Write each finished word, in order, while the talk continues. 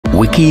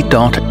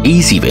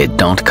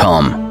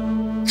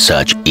wiki.ezvid.com.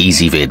 Search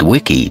Ezvid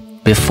Wiki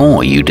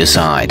before you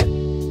decide.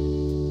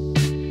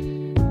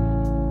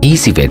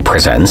 Ezvid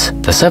presents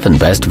the 7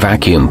 best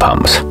vacuum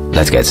pumps.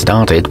 Let's get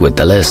started with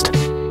the list.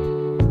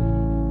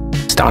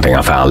 Starting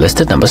off our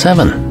list at number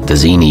 7, the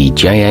Zini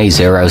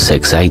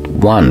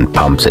JA0681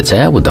 pumps its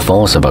air with the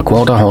force of a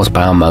 1/4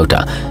 horsepower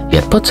motor,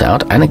 yet puts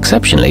out an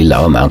exceptionally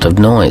low amount of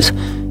noise.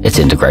 Its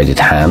integrated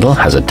handle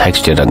has a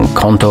textured and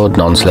contoured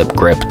non-slip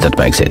grip that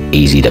makes it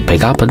easy to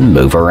pick up and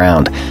move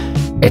around.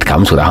 It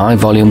comes with a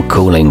high-volume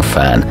cooling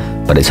fan,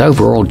 but its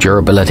overall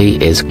durability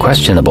is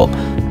questionable,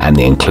 and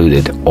the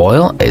included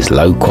oil is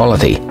low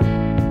quality.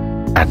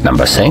 At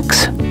number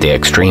 6, the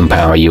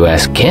xtremepowerus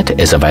US kit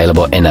is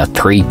available in a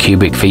 3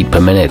 cubic feet per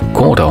minute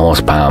 1/4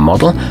 horsepower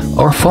model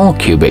or a 4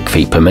 cubic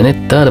feet per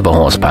minute 1/3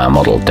 horsepower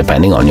model,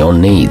 depending on your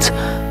needs.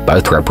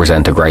 Both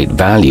represent a great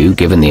value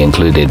given the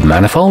included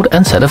manifold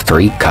and set of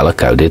 3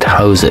 color-coded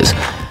hoses.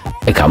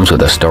 It comes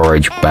with a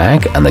storage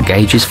bag and the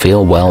gauges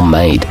feel well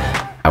made.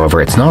 However,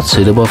 it's not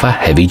suitable for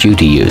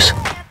heavy-duty use.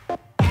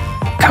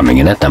 Coming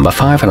in at number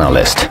 5 on our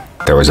list,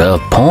 the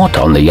reserve port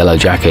on the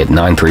Yellowjacket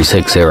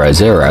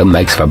 93600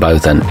 makes for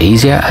both an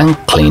easier and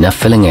cleaner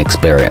filling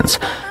experience.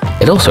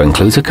 It also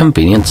includes a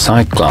convenient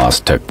sight glass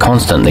to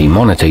constantly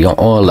monitor your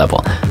oil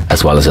level,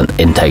 as well as an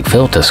intake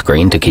filter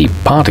screen to keep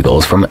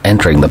particles from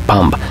entering the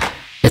pump.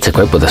 It's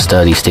equipped with a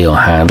sturdy steel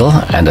handle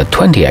and a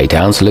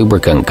 28-ounce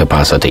lubricant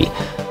capacity,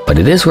 but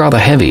it is rather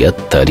heavy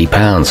at 30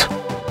 pounds.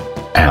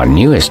 Our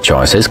newest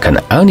choices can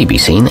only be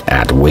seen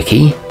at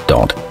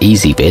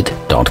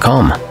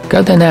wiki.ezvid.com.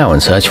 Go there now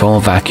and search for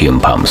vacuum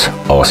pumps,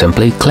 or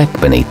simply click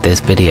beneath this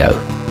video.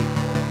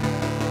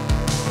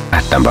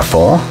 At number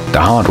 4,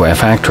 the Hardware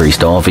Factory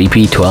Store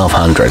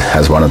VP1200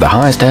 has one of the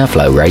highest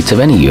airflow rates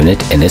of any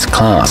unit in its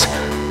class,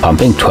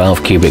 pumping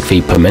 12 cubic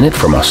feet per minute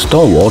from a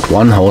stalwart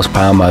 1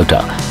 horsepower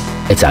motor.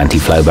 Its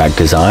anti-flowback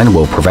design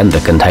will prevent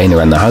the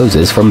container and the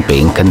hoses from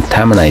being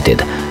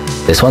contaminated.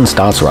 This one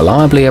starts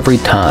reliably every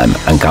time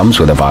and comes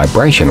with a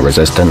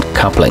vibration-resistant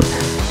coupling.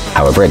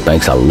 However, it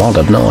makes a lot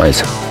of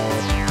noise.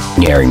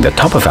 Nearing the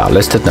top of our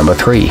list at number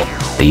 3,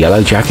 the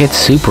Yellowjacket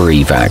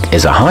Superevac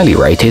is a highly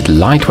rated,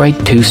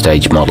 lightweight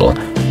 2-stage model.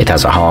 It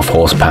has a 1/2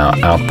 horsepower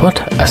output,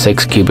 a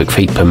 6 cubic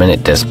feet per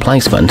minute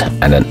displacement,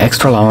 and an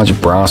extra-large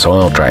brass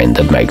oil drain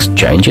that makes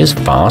changes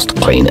fast,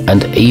 clean,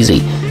 and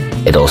easy.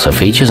 It also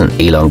features an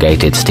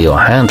elongated steel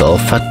handle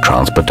for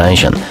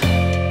transportation.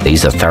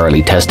 These are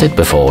thoroughly tested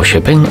before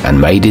shipping and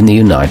made in the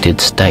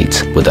United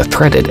States with a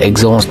threaded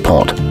exhaust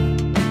port.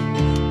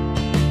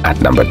 At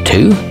number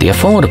 2, the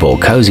affordable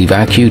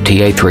kozyvacu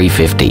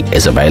TA350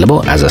 is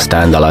available as a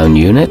standalone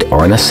unit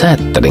or in a set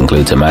that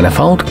includes a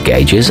manifold,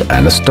 gauges,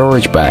 and a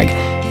storage bag.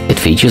 It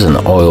features an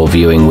oil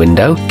viewing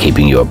window,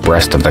 keeping you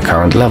abreast of the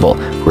current level,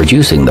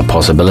 reducing the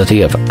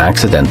possibility of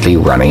accidentally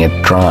running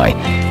it dry.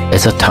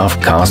 It's a tough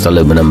cast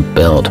aluminum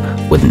build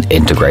with an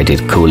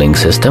integrated cooling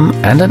system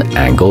and an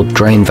angled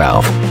drain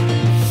valve.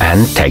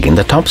 And taking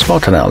the top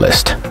spot on our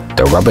list,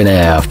 the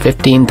robinair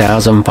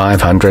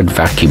 15500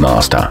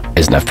 vacumaster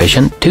is an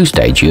efficient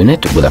 2-stage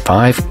unit with a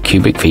 5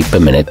 cubic feet per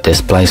minute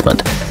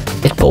displacement.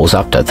 It pulls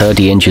up to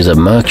 30 inches of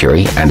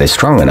mercury and is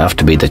strong enough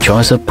to be the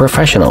choice of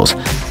professionals,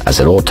 as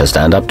it ought to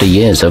stand up to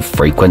years of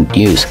frequent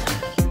use.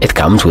 It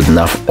comes with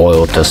enough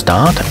oil to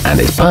start and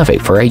is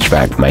perfect for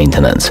HVAC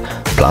maintenance,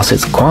 plus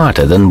it's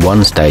quieter than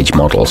 1-stage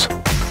models.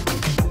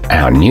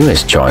 Our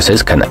newest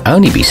choices can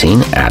only be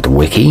seen at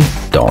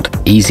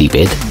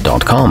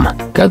wiki.ezvid.com.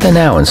 Go there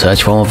now and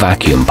search for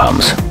vacuum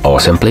pumps, or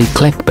simply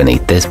click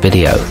beneath this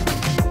video.